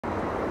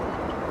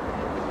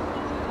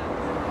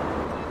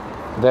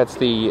That's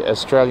the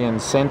Australian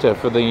Centre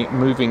for the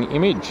Moving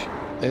Image.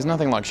 There's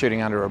nothing like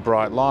shooting under a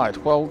bright light.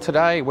 Well,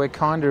 today we're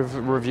kind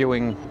of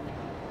reviewing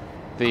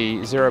the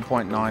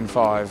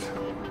 0.95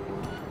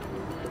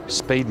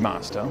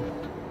 Speedmaster.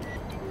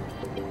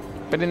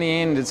 But in the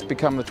end, it's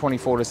become the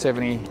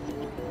 24-70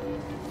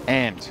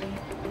 and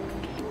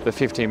the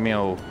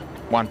 50mm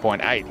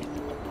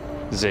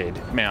 1.8 Z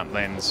mount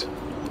lens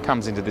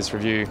comes into this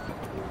review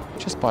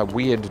just by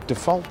weird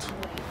default.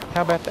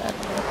 How about that?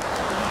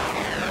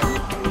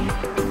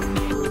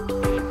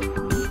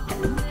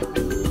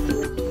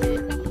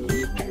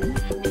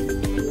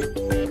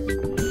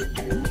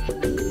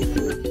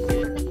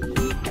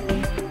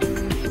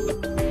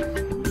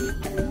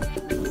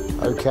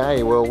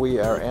 Okay, well, we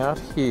are out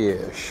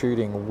here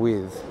shooting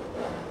with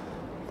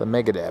the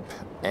Megadap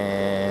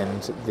and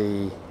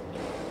the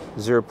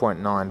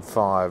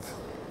 0.95.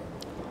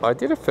 I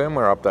did a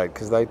firmware update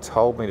because they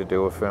told me to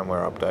do a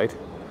firmware update,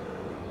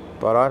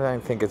 but I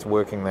don't think it's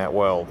working that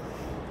well.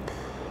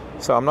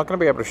 So I'm not going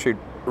to be able to shoot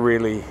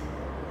really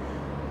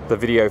the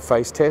video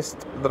face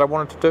test that I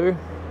wanted to do,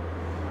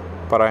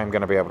 but I am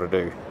going to be able to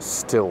do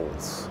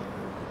stills.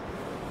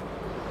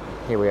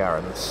 Here we are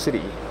in the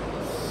city.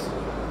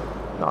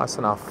 Nice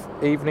enough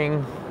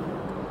evening,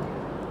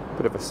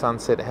 bit of a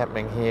sunset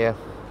happening here.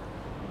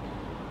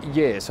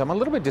 Yeah, so I'm a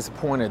little bit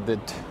disappointed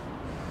that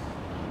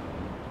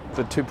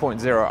the 2.0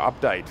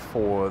 update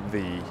for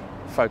the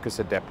focus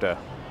adapter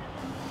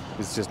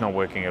is just not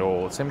working at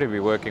all. It seemed to be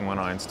working when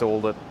I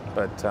installed it,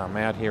 but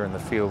out here in the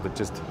field it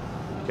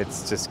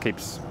just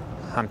keeps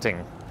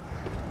hunting.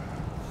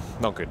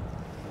 Not good.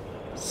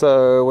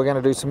 So we're going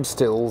to do some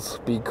stills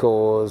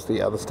because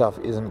the other stuff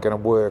isn't going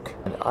to work.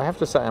 And I have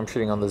to say I'm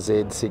shooting on the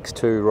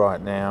Z6 II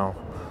right now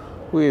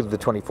with the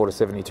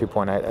 24-70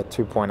 2.8 at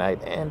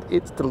 2.8, and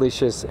it's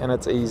delicious and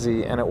it's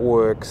easy and it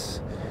works.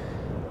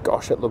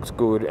 Gosh, it looks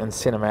good and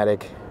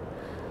cinematic.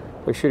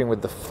 We're shooting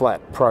with the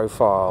flat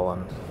profile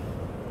and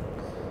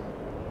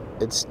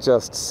it's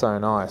just so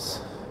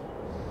nice.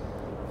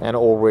 And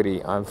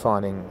already I'm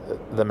finding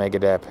the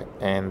Megadap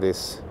and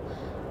this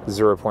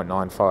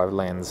 0.95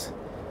 lens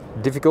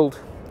difficult.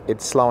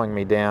 It's slowing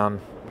me down,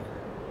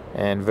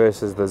 and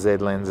versus the Z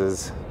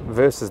lenses,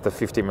 versus the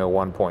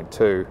 50mm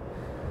 1.2,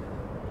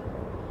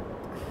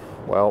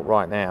 well,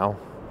 right now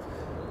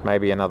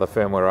maybe another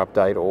firmware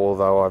update,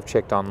 although I've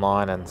checked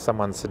online and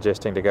someone's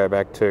suggesting to go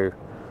back to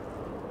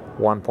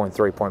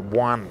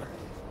 1.3.1.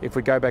 If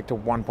we go back to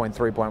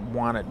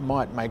 1.3.1, it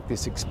might make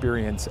this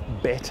experience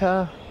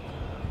better,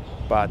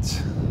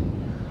 but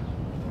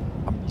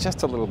I'm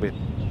just a little bit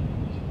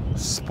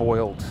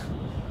spoiled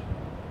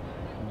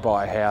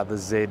by how the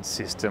Z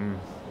system,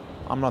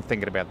 I'm not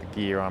thinking about the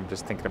gear, I'm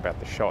just thinking about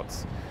the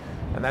shots.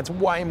 And that's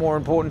way more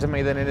important to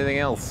me than anything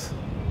else.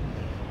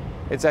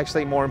 It's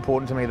actually more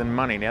important to me than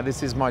money. Now,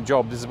 this is my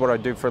job, this is what I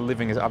do for a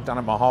living, I've done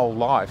it my whole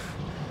life.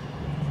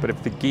 But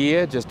if the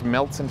gear just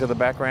melts into the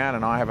background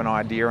and I have an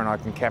idea and I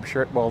can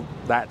capture it, well,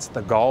 that's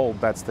the goal,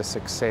 that's the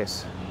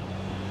success.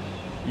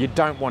 You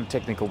don't want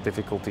technical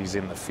difficulties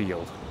in the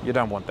field. You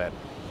don't want that.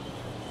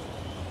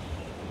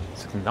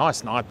 It's a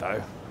nice night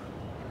though.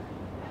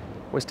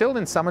 We're still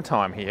in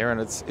summertime here and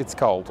it's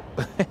cold.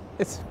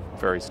 It's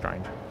very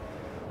strange.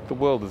 The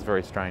world is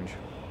very strange.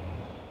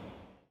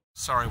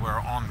 Sorry, we're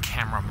on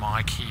camera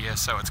mic here,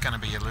 so it's going to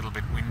be a little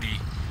bit windy.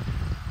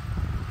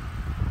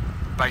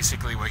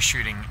 Basically, we're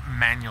shooting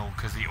manual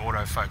because the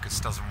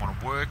autofocus doesn't want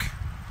to work.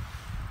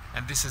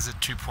 And this is a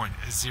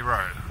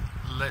 2.0.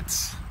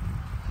 Let's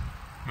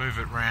move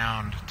it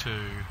round to...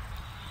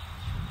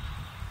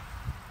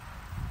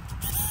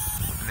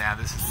 Now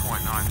this is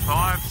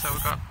 0.95, so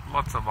we've got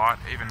lots of light,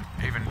 even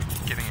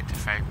getting it to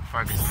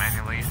focus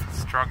manually, it's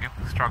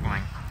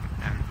struggling,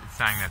 and it's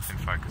saying that's in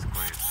focus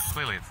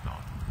clearly it's not.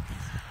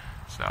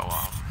 So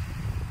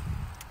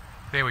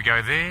there we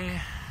go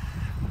there,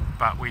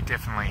 but we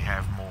definitely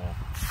have more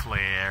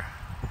flare,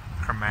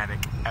 chromatic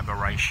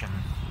aberration,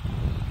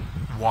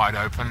 wide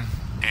open,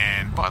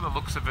 and by the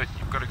looks of it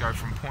you've got to go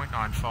from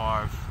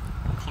 0.95,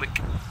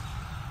 click,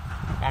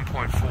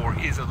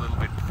 1.4 is a little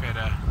bit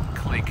better,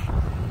 click,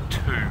 2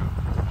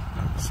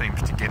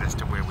 seems to get us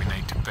to where we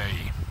need to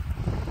be.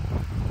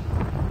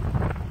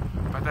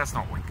 But that's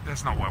not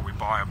why we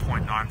buy a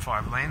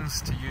 0.95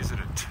 lens, to use it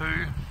at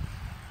 2,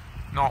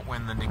 not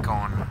when the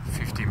Nikon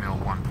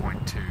 50mm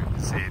 1.2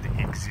 Z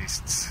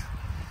exists.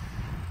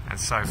 And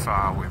so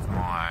far with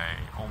my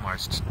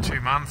almost 2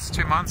 months,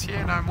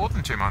 yeah, no, more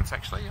than 2 months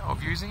actually,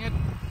 of using it,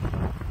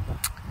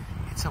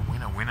 it's a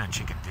winner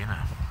chicken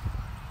dinner.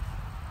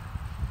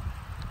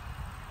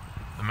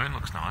 The moon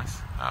looks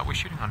nice. We're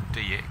shooting on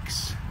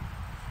DX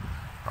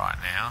right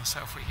now,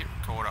 so if we hit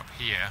record up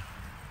here,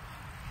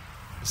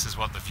 this is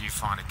what the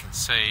viewfinder can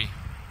see.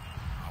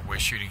 We're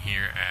shooting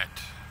here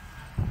at,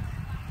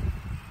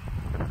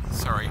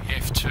 sorry,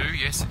 f2,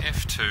 yes,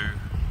 f2.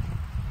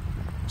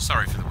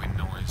 Sorry for the wind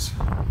noise.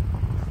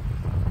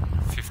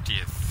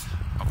 50th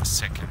of a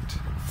second,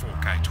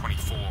 4K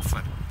 24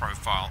 flat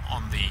profile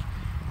on the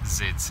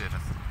Z7.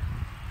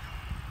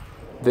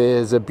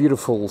 There's a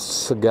beautiful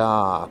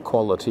cigar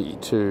quality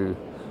to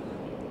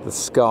the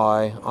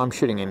sky. I'm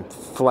shooting in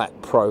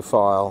flat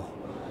profile,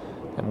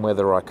 and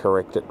whether I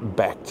correct it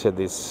back to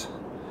this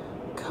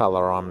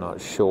colour I'm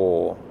not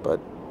sure, but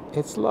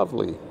it's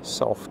lovely,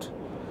 soft,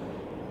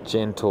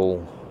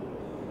 gentle,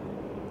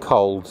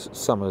 cold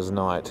summer's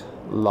night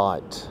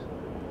light.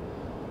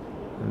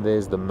 And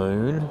there's the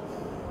moon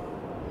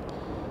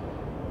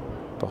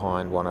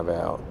behind one of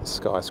our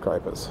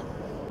skyscrapers.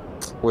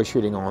 We're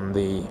shooting on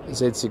the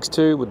Z6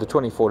 II with the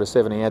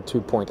 24-70 at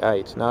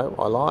 2.8. No,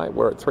 I lie,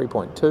 we're at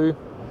 3.2,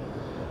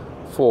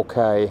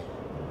 4K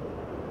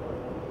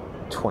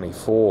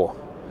 24.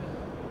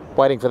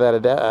 Waiting for that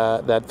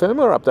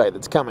firmware update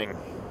that's coming,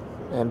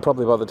 and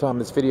probably by the time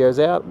this video's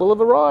out will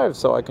have arrived,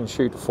 so I can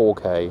shoot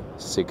 4K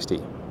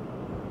 60.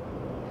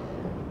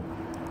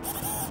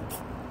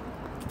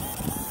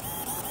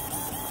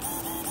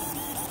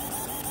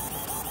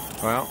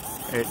 Well,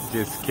 it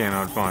just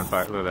cannot find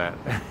focus. Look at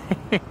that.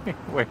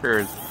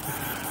 Whereas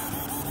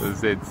the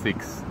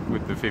Z6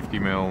 with the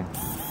 50mm,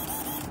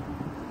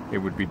 it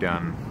would be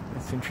done.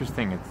 It's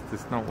interesting, it's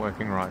just not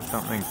working right.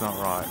 Something's not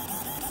right.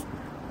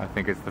 I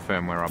think it's the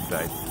firmware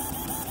update,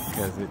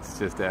 because it's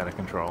just out of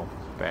control.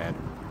 Bad.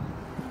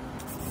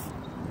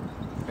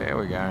 There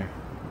we go.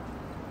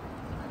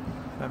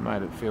 That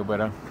made it feel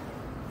better.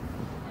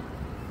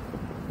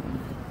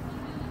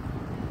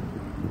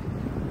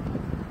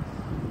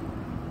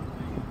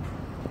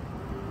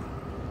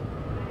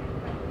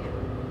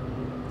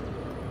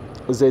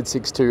 The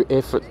Z6 II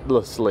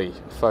effortlessly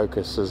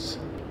focuses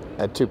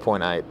at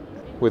 2.8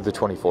 with the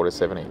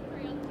 24-70.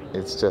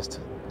 It's just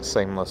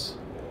seamless,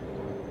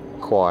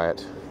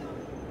 quiet.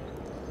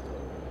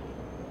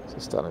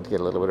 It's starting to get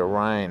a little bit of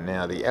rain.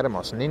 Now the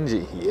Atomos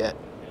Ninja here,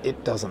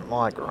 it doesn't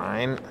like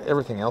rain.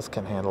 Everything else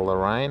can handle the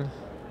rain,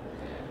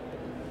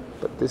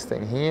 but this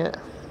thing here,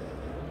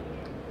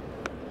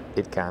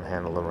 it can't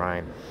handle the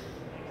rain.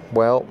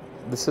 Well,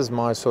 this is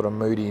my sort of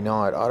moody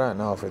night. I don't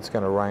know if it's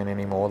going to rain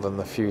any more than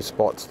the few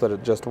spots that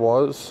it just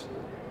was.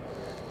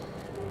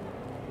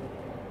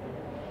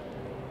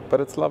 But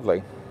it's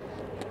lovely.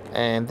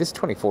 And this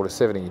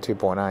 24-70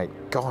 2.8,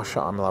 gosh,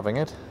 I'm loving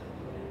it.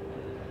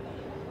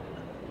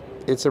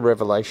 It's a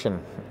revelation.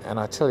 And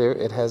I tell you,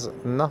 it has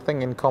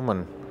nothing in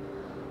common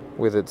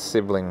with its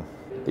sibling,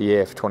 the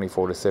EF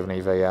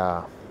 24-70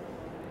 VR.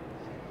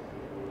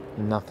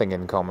 Nothing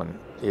in common.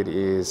 It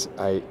is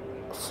a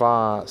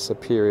far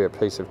superior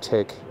piece of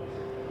tech.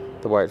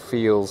 The way it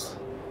feels,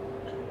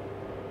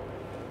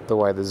 the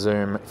way the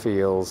zoom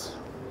feels,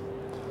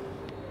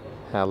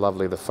 how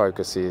lovely the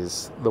focus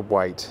is, the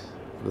weight,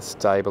 the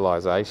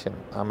stabilization.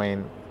 I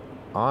mean,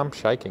 I'm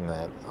shaking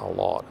that a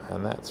lot,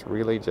 and that's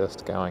really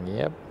just going,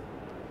 yep,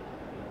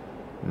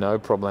 no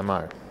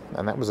problemo.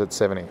 And that was at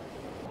 70.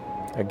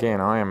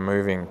 Again, I am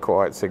moving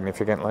quite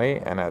significantly,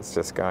 and that's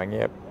just going,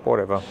 yep,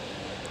 whatever,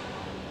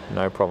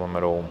 no problem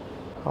at all.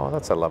 Oh,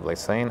 that's a lovely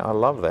scene. I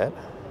love that,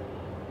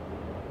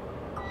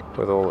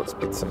 with all its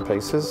bits and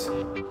pieces.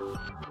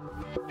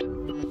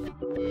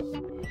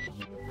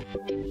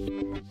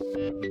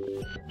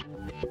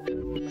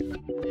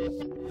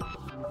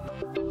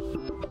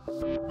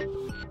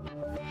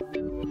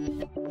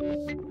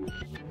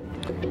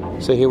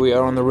 So here we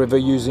are on the river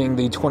using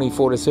the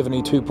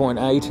 24-70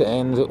 2.8,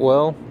 and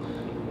well,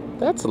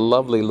 that's a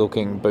lovely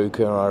looking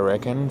bokeh, I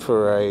reckon,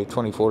 for a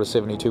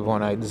 24-70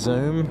 2.8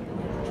 zoom.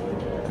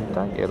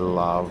 Don't you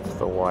love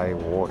the way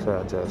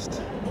water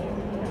just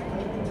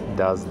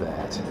does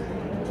that?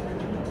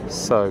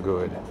 So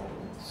good.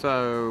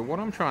 So what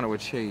I'm trying to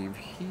achieve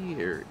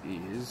here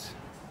is,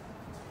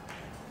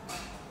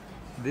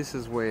 this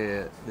is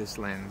where this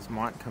lens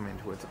might come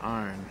into its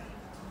own.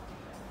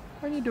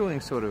 When you're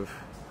doing sort of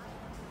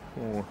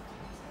more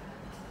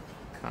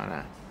kind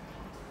of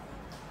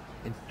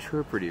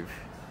interpretive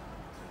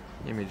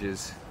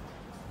images,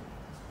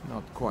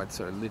 not quite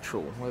so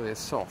literal, where they're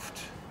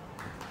soft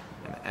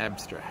and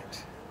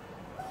abstract.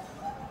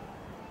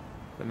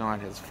 The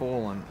night has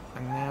fallen,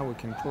 and now we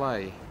can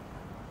play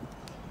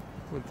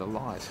with the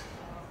light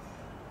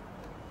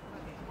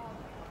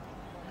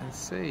and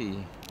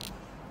see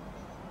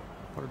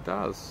what it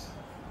does.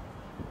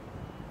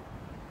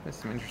 There's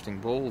some interesting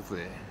balls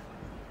there,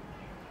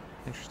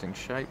 interesting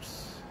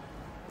shapes.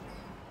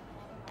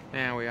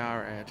 Now we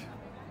are at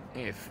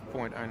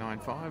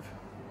f.095,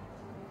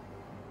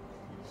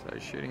 so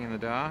shooting in the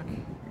dark,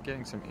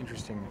 getting some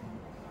interesting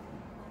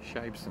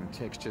shapes and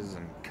textures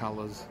and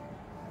colours.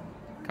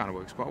 Kind of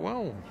works quite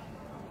well.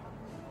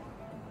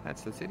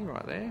 That's the city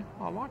right there.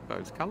 I like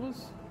those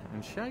colours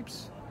and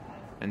shapes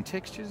and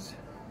textures.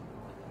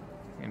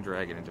 You can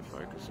drag it into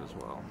focus as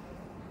well.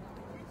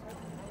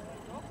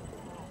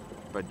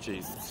 But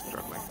geez, it's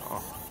struggling.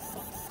 Oh,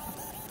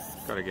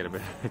 got to get a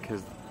bit,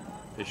 because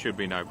there should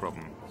be no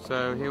problem.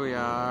 So here we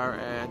are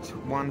at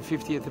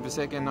 1/50th of a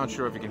second. Not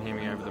sure if you can hear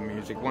me over the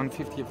music.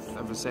 1/50th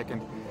of a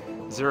second,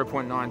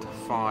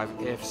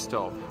 0.95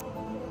 f-stop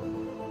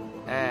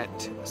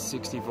at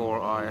 64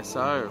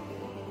 ISO.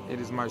 It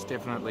is most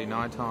definitely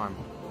night time,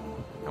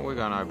 and we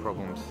got no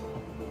problems.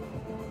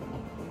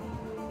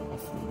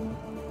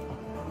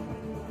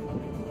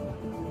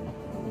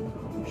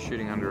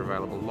 shooting under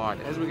available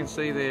light. As we can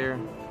see there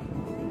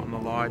on the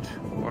light,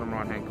 bottom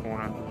right hand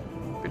corner,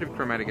 bit of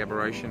chromatic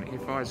aberration.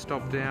 If I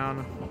stop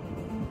down,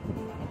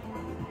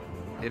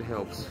 it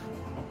helps.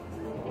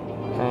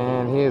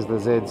 And here's the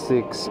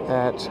Z6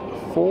 at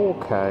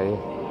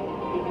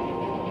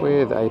 4K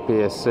with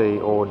APS-C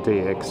or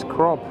DX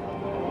crop.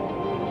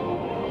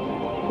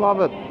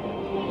 Love it,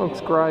 looks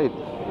great.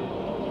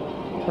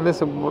 And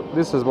this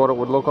is what it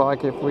would look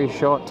like if we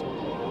shot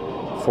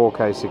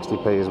 4K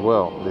 60p as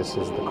well. This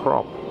is the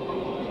crop.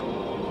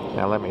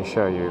 Now let me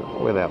show you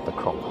without the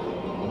crop.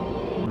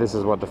 This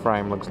is what the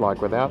frame looks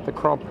like without the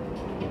crop.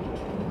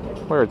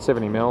 We're at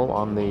 70mm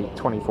on the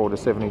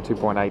 24-70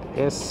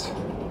 2.8S.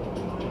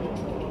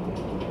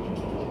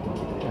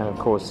 And of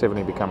course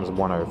 70 becomes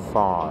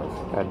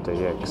 105 at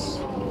DX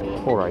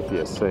or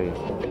APS-C.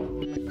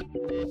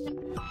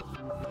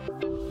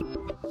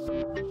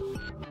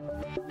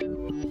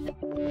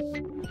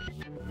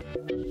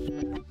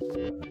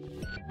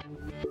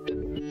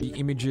 The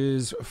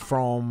images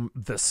from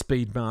the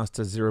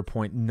Speedmaster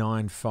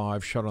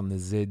 0.95 shot on the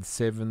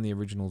Z7, the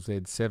original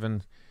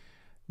Z7.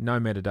 No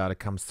metadata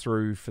comes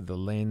through for the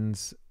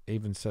lens.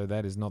 Even so,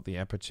 that is not the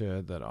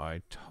aperture that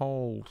I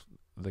told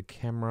the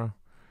camera.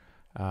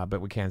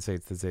 But we can see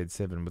it's the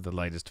Z7 with the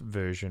latest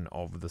version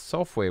of the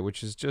software,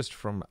 which is just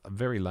from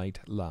very late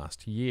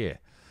last year.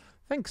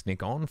 Thanks,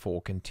 Nikon,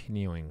 for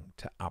continuing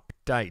to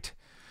update.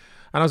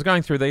 And I was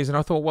going through these and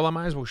I thought, well, I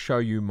may as well show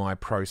you my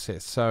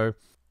process. So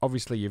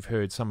obviously you've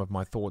heard some of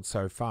my thoughts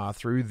so far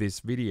through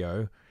this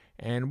video.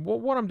 And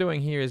what I'm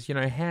doing here is, you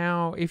know,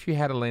 how, if you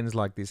had a lens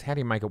like this, how do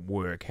you make it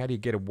work? How do you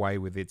get away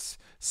with its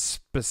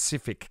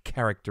specific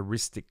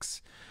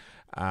characteristics?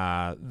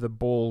 The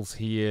balls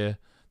here,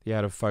 the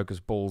out of focus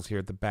balls here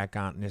at the back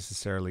aren't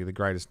necessarily the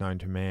greatest known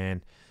to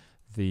man.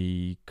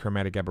 The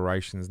chromatic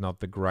aberration is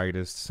not the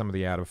greatest. Some of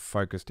the out of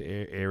focused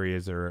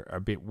areas are a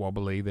bit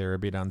wobbly. They're a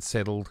bit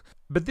unsettled.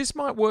 But this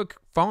might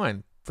work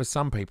fine for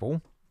some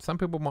people. Some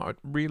people might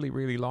really,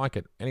 really like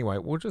it. Anyway,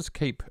 we'll just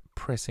keep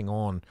pressing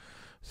on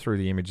through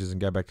the images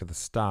and go back to the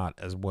start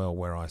as well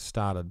where I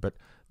started. But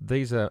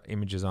these are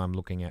images I'm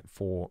looking at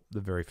for the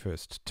very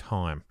first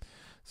time.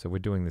 So we're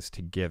doing this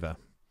together.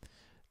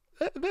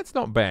 That's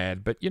not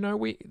bad, but you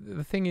know,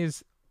 the thing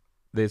is,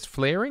 there's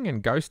flaring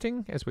and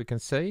ghosting, as we can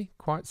see,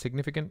 quite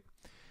significant.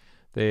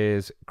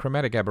 There's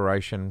chromatic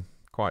aberration,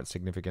 quite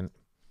significant.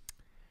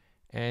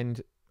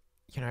 And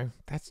you know,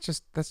 that's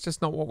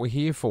just not what we're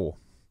here for.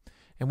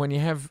 And when you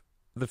have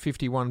the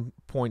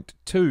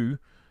 51.2,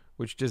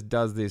 which just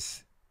does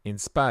this in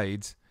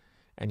spades,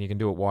 and you can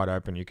do it wide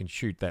open, you can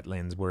shoot that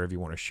lens wherever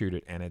you want to shoot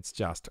it, and it's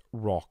just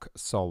rock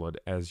solid,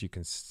 as you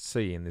can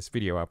see in this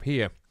video up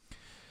here.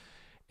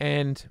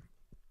 And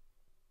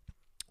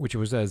which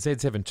was a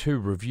Z7 II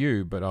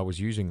review, but I was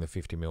using the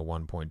 50mm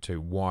 1.2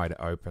 wide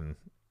open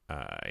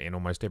in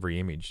almost every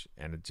image,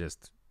 and it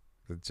just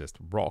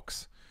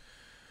rocks.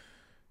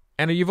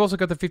 And you've also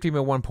got the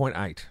 50mm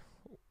 1.8,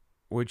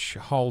 which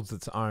holds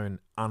its own,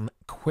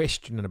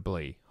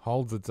 unquestionably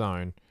holds its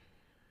own.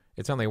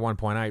 It's only a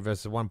 1.8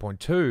 versus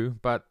 1.2,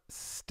 but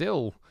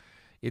still,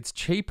 it's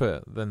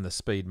cheaper than the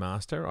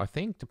Speedmaster, I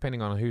think,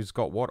 depending on who's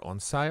got what on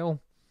sale.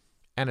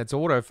 And it's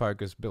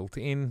autofocus built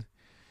in,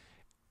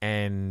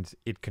 and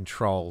it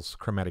controls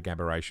chromatic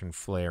aberration,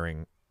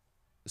 flaring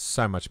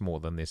so much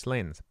more than this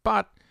lens.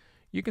 But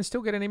you can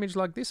still get an image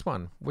like this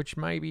one, which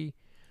maybe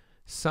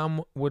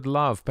some would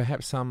love.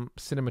 Perhaps some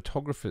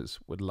cinematographers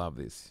would love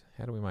this.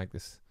 How do we make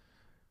this,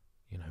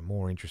 you know,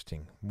 more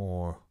interesting,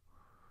 more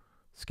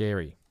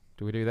scary?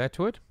 Do we do that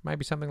to it?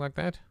 Maybe something like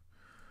that.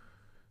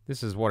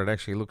 This is what it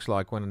actually looks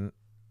like when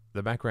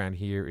the background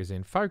here is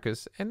in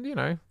focus. And, you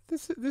know,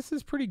 this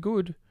is pretty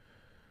good.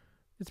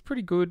 It's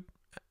pretty good.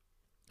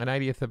 An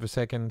 80th of a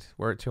second.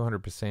 We're at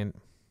 200%.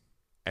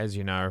 As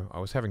you know, I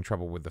was having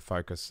trouble with the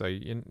focus, so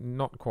you're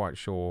not quite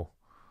sure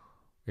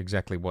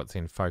exactly what's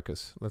in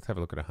focus. Let's have a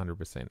look at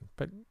 100%.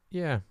 But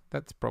yeah,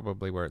 that's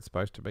probably where it's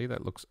supposed to be.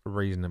 That looks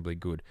reasonably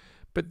good.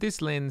 But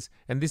this lens,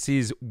 and this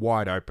is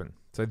wide open.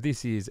 So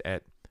this is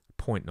at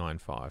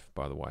 0.95,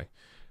 by the way.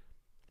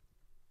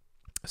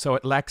 So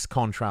it lacks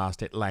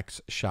contrast, it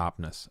lacks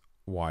sharpness,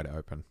 wide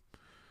open,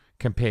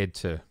 compared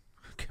to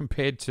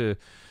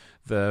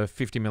the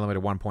 50mm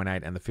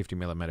 1.8 and the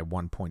 50mm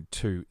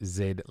 1.2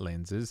 Z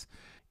lenses.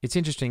 It's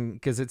interesting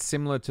because it's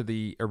similar to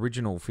the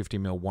original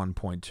 50mm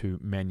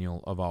 1.2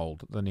 manual of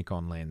old, the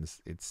Nikon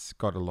lens. It's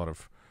got a lot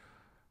of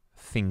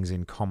things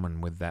in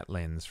common with that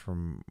lens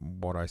from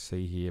what I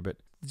see here, but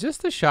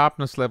just the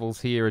sharpness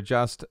levels here are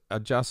just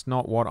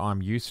not what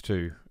I'm used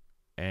to,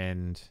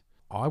 and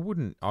I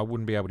wouldn't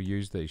be able to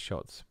use these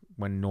shots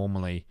when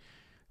normally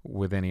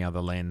with any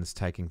other lens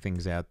taking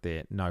things out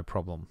there, no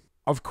problem.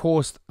 Of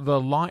course, the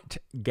light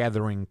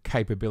gathering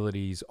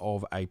capabilities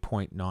of a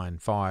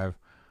 0.95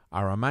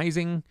 are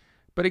amazing,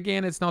 but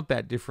again, it's not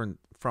that different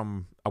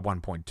from a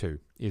 1.2,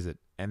 is it?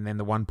 And then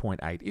the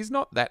 1.8 is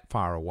not that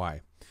far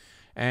away.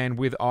 And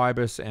with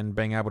IBIS and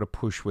being able to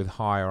push with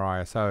higher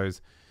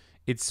ISOs,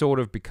 it sort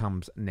of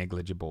becomes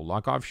negligible.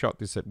 Like I've shot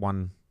this at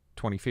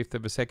 1/25th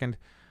of a second.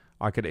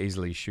 I could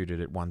easily shoot it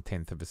at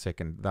 1/10 of a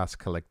second, thus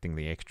collecting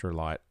the extra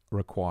light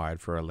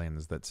required for a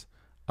lens that's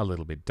a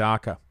little bit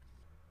darker.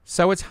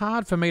 So it's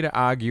hard for me to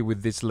argue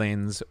with this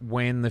lens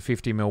when the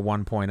 50mm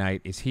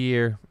 1.8 is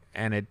here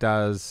and it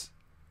does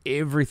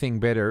everything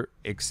better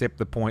except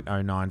the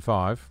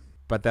 0.095,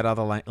 but that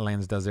other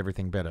lens does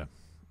everything better.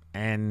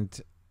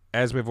 And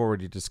as we've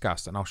already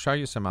discussed, and I'll show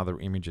you some other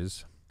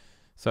images.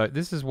 So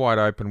this is wide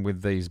open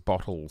with these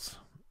bottles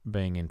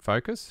being in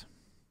focus.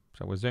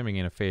 So we're zooming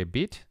in a fair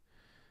bit,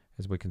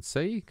 as we can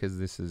see, because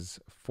this is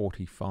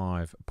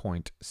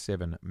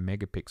 45.7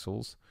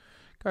 megapixels.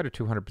 Go to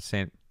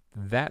 200%.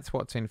 That's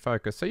what's in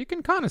focus. So you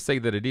can kind of see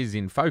that it is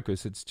in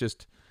focus. It's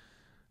just,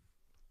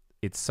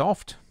 it's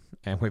soft,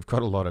 and we've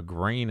got a lot of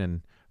green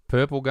and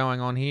purple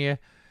going on here.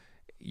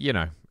 You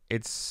know,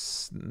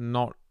 it's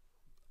not...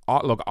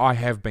 look, I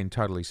have been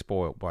totally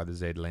spoiled by the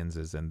Z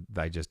lenses, and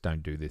they just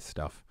don't do this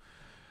stuff.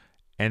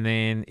 And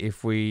then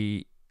if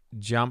we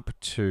jump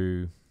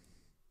to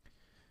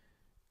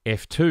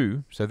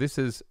f2, so this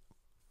is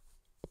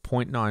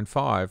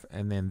 0.95,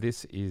 and then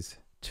this is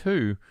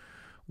 2,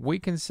 we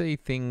can see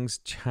things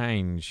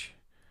change.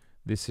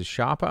 This is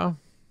sharper.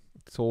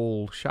 It's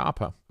all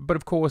sharper. But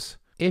of course,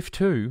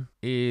 f2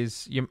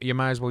 is, you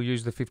may as well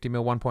use the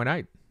 50mm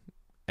 1.8,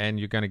 and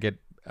you're going to get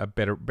a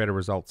better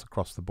results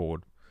across the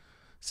board.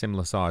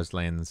 Similar sized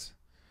lens,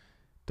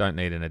 don't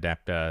need an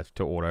adapter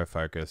to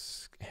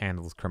autofocus,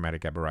 handles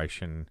chromatic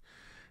aberration,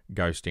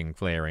 ghosting,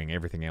 flaring,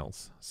 everything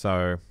else.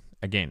 So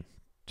again,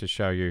 to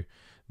show you,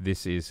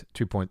 this is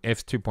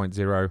f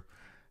 2.0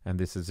 and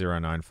this is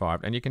 0.95,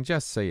 and you can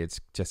just see it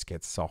just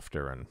gets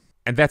softer, and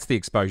that's the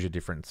exposure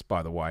difference,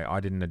 by the way. I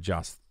didn't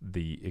adjust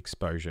the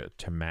exposure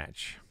to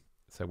match,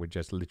 so we're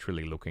just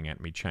literally looking at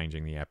me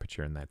changing the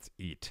aperture, and that's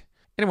it.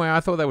 Anyway,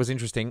 I thought that was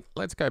interesting.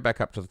 Let's go back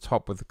up to the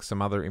top with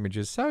some other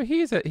images. So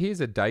here's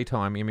a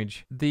daytime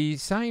image. The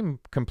same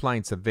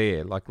complaints are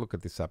there. Like, look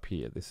at this up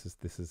here. This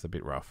is a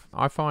bit rough.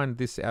 I find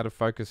this out of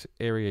focus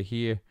area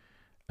here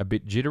a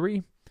bit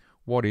jittery.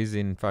 What is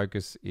in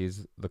focus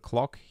is the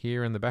clock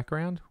here in the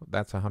background.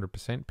 That's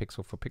 100%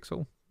 pixel for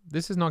pixel.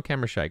 This is not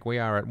camera shake. We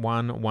are at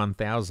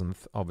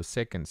 1/1000th of a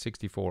second,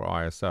 64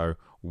 ISO,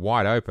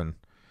 wide open.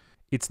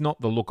 It's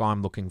not the look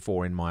I'm looking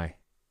for in my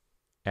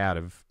out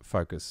of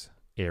focus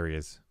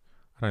areas.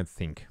 I don't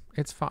think.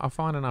 It's a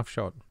fine enough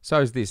shot.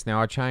 So is this.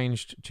 Now I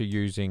changed to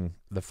using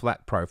the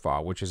flat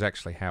profile, which is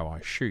actually how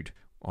I shoot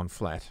on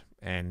flat.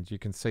 And you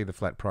can see the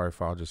flat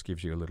profile just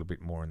gives you a little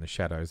bit more in the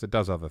shadows. It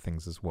does other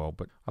things as well,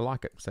 but I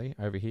like it. See,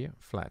 over here,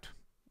 flat.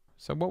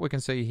 So what we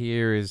can see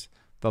here is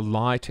the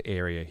light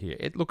area here.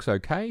 It looks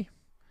okay,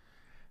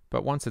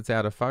 but once it's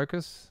out of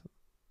focus,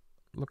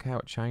 look how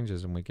it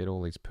changes and we get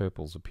all these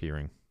purples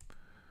appearing.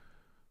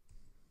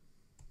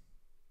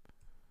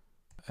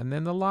 And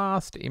then the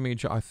last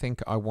image I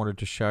think I wanted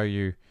to show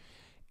you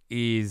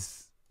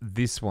is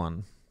this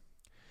one.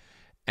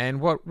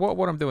 And what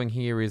I'm doing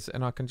here is,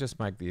 and I can just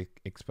make the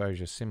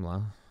exposure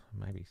similar,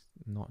 maybe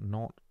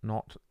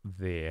not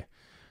there.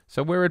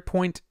 So we're at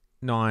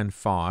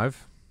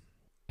 0.95,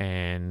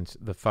 and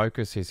the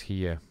focus is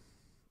here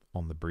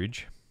on the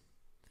bridge.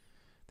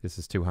 This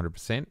is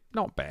 200%,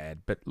 not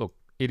bad, but look,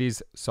 it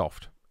is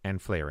soft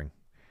and flaring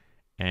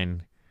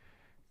and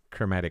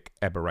chromatic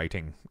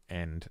aberrating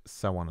and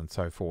so on and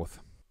so forth.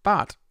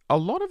 But a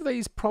lot of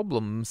these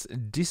problems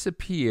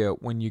disappear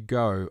when you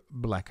go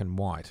black and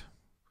white.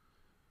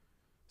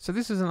 So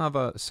this is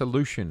another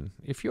solution.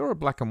 If you're a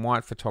black and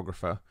white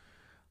photographer,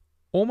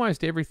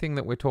 almost everything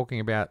that we're talking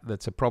about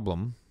that's a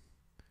problem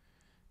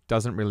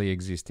doesn't really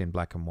exist in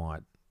black and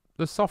white.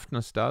 The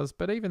softness does,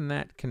 but even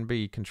that can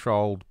be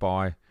controlled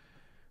by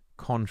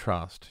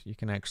contrast. You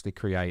can actually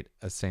create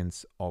a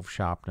sense of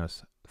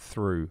sharpness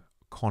through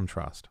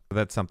contrast.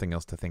 That's something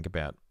else to think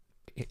about.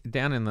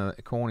 Down in the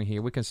corner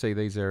here, we can see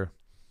these are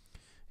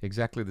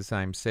exactly the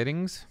same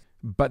settings,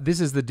 but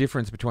this is the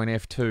difference between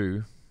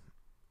f2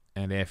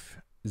 and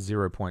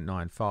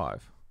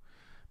f0.95.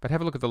 But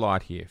have a look at the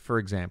light here, for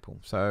example.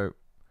 So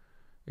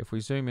if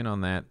we zoom in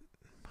on that,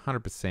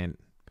 100%,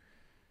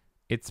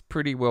 it's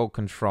pretty well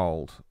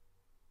controlled.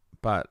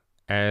 But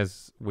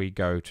as we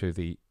go to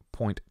the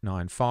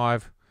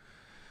 0.95,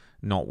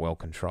 not well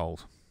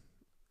controlled.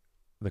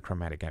 The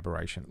chromatic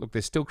aberration. Look,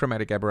 there's still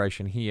chromatic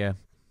aberration here,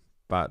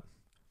 but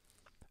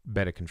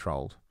better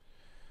controlled.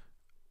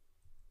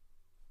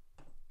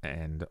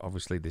 And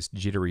obviously this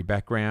jittery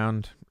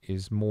background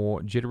is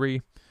more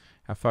jittery.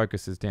 Our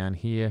focus is down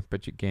here,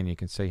 but again, you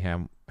can see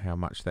how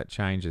much that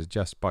changes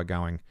just by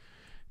going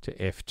to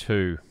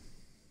f2.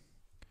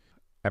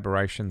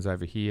 Aberrations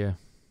over here.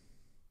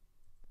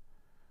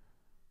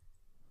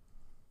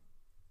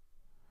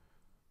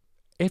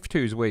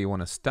 f2 is where you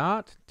want to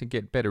start to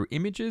get better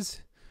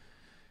images.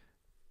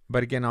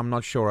 But again, I'm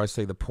not sure I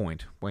see the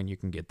point when you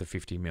can get the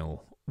 50mm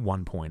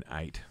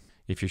 1.8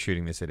 if you're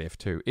shooting this at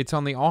f2. It's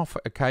on the off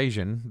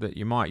occasion that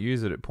you might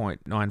use it at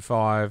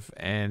 0.95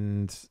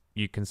 and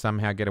you can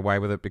somehow get away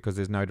with it because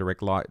there's no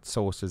direct light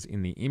sources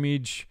in the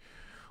image,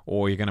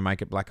 or you're going to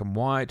make it black and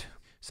white.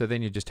 So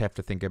then you just have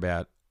to think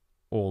about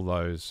all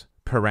those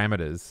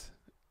parameters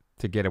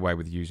to get away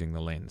with using the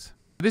lens.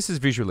 This is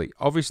visually.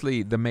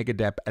 Obviously, the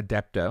Megadap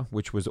adapter,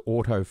 which was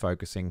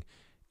auto-focusing,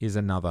 is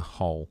another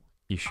whole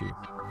issue.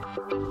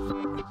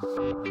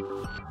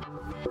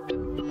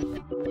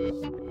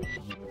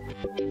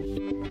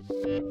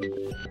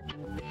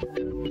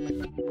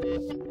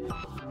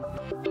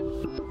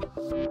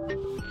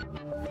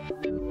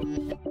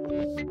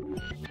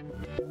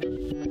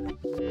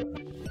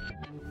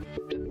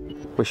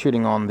 We're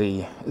shooting on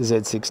the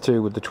Z6 II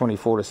with the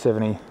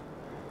 24-70,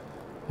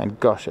 and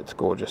gosh, it's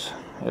gorgeous.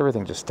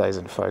 Everything just stays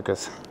in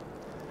focus.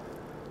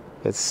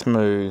 It's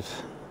smooth.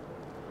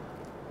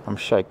 I'm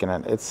shaking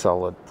it. It's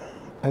solid.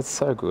 It's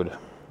so good.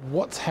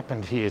 What's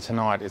happened here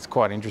tonight is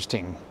quite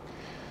interesting.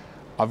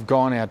 I've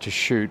gone out to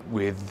shoot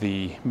with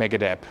the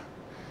Megadap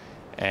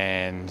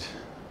and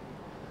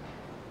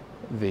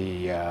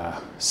the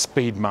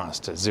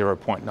Speedmaster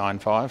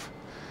 0.95,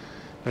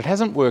 but it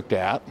hasn't worked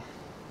out.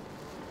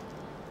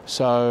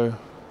 So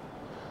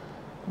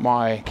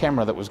my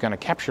camera that was going to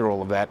capture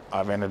all of that,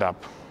 I've ended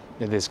up,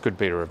 this could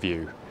be a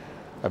review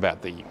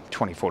about the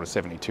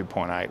 24-70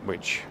 2.8,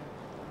 which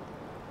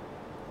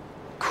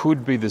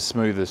could be the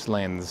smoothest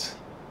lens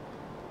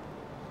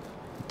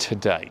to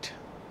date.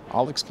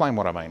 I'll explain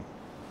what I mean.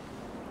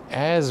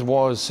 As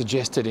was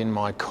suggested in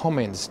my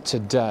comments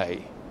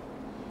today,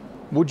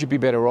 would you be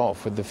better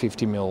off with the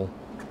 50mm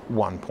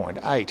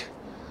 1.8?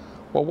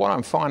 Well, what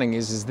I'm finding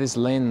is this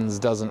lens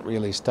doesn't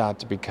really start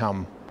to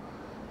become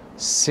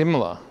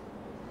similar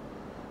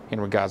in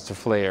regards to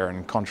flare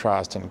and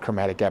contrast and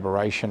chromatic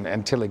aberration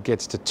until it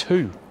gets to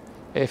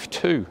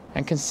f2.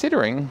 And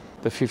considering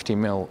the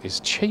 50mm is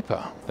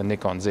cheaper than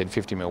Nikon Z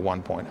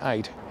 50mm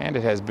 1.8 and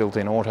it has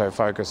built-in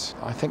autofocus,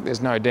 I think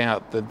there's no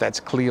doubt that that's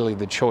clearly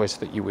the choice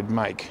that you would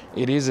make.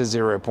 It is a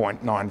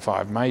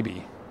 0.95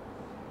 maybe,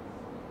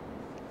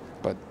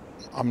 but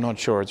I'm not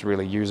sure it's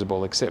really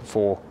usable except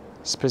for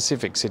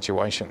specific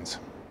situations.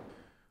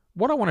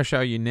 What I want to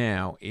show you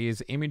now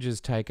is images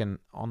taken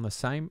on the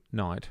same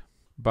night,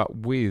 but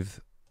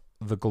with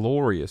the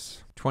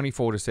glorious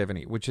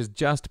 24-70, which has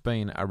just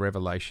been a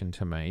revelation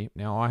to me.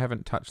 Now, I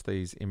haven't touched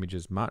these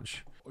images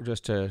much.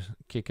 Just to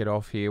kick it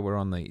off here, we're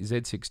on the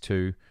Z6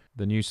 II.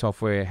 The new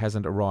software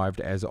hasn't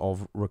arrived as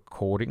of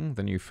recording,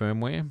 the new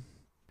firmware.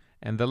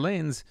 And the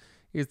lens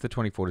is the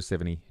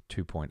 24-70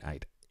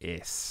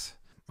 2.8S.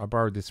 I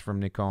borrowed this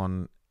from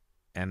Nikon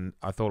and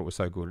I thought it was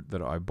so good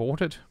that I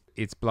bought it.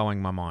 It's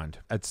blowing my mind.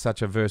 It's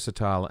such a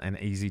versatile and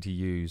easy to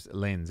use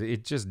lens.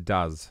 It just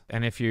does.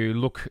 And if you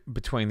look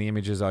between the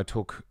images I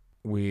took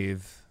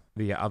with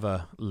the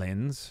other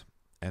lens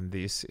and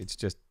this, it's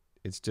just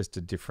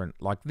a different,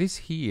 like this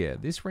here,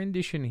 this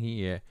rendition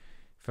here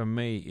for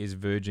me is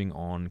verging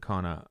on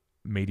kind of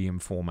medium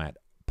format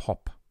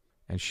pop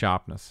and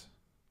sharpness.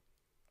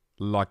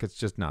 Like it's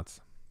just nuts.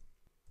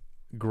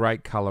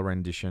 Great color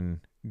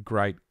rendition,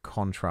 great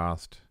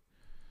contrast.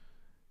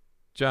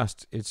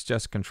 It's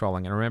just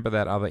controlling. And remember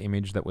that other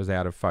image that was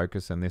out of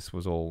focus and this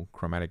was all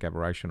chromatic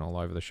aberration all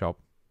over the shop?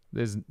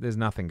 There's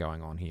nothing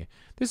going on here.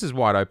 This is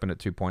wide open at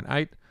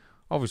 2.8.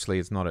 Obviously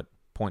it's not at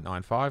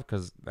 0.95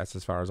 because that's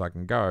as far as I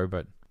can go,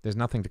 but there's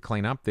nothing to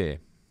clean up there.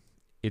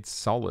 It's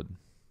solid.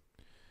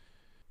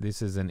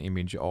 This is an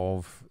image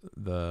of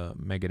the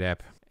Megadap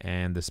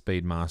and the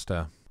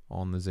Speedmaster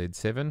on the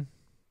Z7.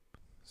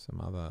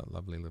 Some other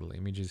lovely little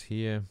images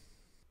here.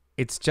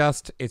 It's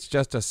just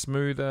a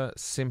smoother,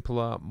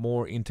 simpler,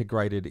 more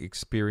integrated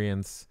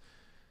experience.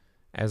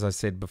 As I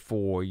said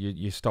before,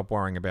 you stop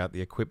worrying about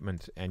the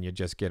equipment and you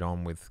just get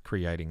on with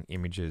creating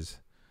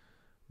images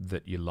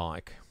that you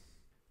like.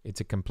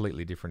 It's a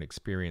completely different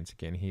experience.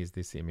 Again, here's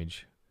this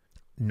image.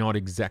 Not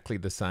exactly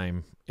the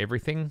same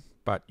everything,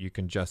 but you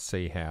can just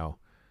see how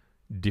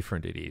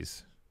different it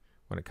is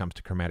when it comes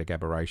to chromatic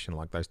aberration,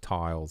 like those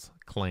tiles,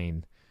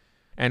 clean.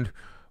 And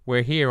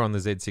we're here on the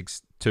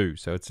Z6 II,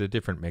 so it's a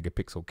different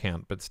megapixel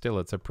count, but still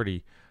it's a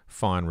pretty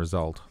fine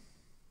result.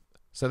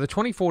 So the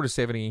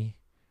 24-70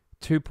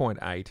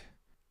 2.8,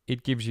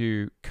 it gives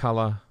you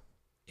color,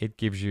 it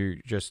gives you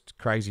just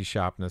crazy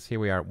sharpness. Here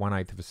we are at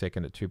 1/8 of a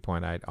second at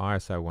 2.8,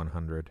 ISO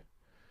 100,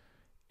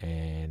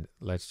 and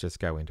let's just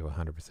go into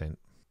 100%.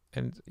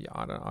 And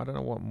I don't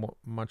know what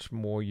much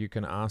more you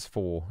can ask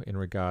for in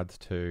regards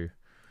to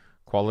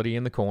quality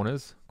in the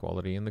corners,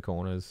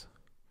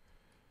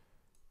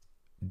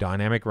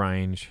 dynamic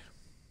range.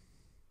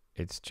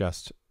 It's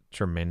just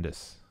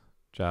tremendous,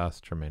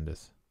 just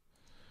tremendous.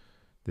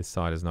 This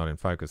side is not in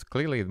focus.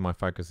 Clearly my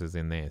focus is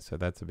in there, so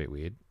that's a bit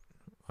weird.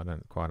 I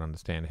don't quite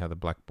understand how the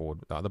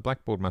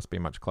blackboard must be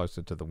much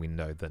closer to the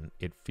window than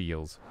it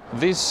feels.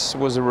 This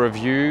was a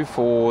review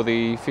for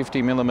the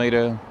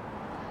 50mm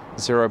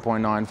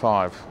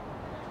 0.95.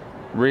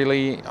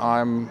 Really,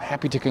 I'm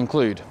happy to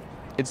conclude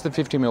it's the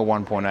 50mm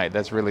 1.8.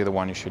 That's really the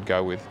one you should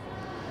go with.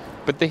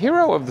 But the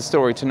hero of the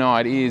story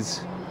tonight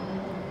is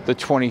the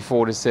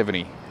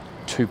 24-70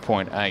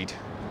 2.8.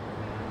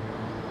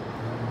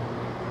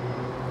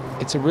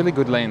 It's a really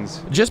good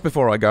lens. Just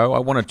before I go, I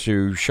wanted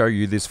to show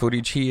you this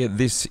footage here.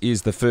 This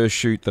is the first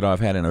shoot that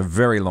I've had in a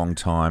very long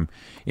time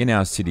in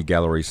our city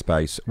gallery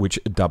space, which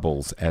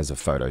doubles as a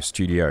photo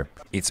studio.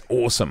 It's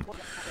awesome.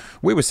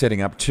 We were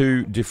setting up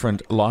 2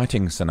 different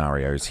lighting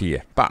scenarios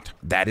here, but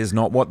that is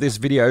not what this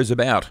video is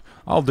about.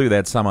 I'll do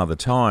that some other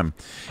time.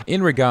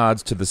 In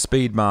regards to the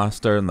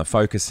Speedmaster and the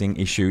focusing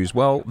issues,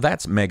 well,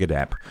 that's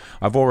Megadap.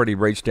 I've already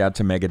reached out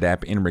to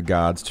Megadap in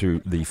regards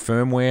to the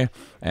firmware,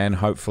 and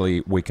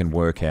hopefully we can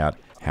work out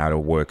how to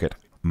work it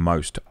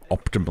most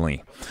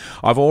optimally.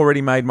 I've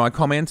already made my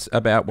comments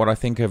about what I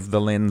think of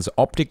the lens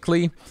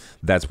optically.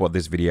 That's what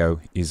this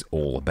video is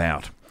all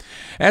about.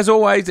 As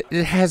always,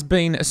 it has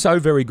been so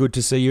very good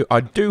to see you.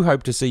 I do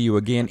hope to see you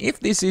again. If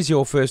this is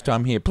your first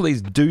time here,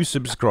 please do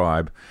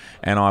subscribe,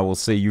 and I will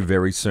see you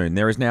very soon.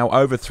 There is now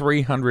over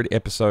 300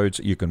 episodes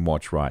you can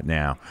watch right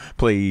now.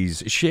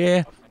 Please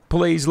share,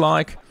 please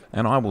like,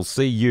 and I will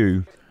see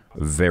you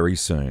very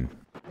soon.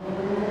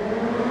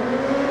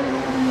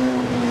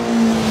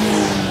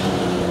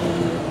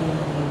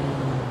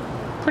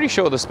 Pretty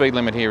sure the speed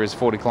limit here is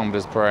 40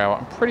 kilometers per hour.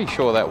 I'm pretty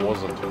sure that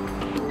wasn't.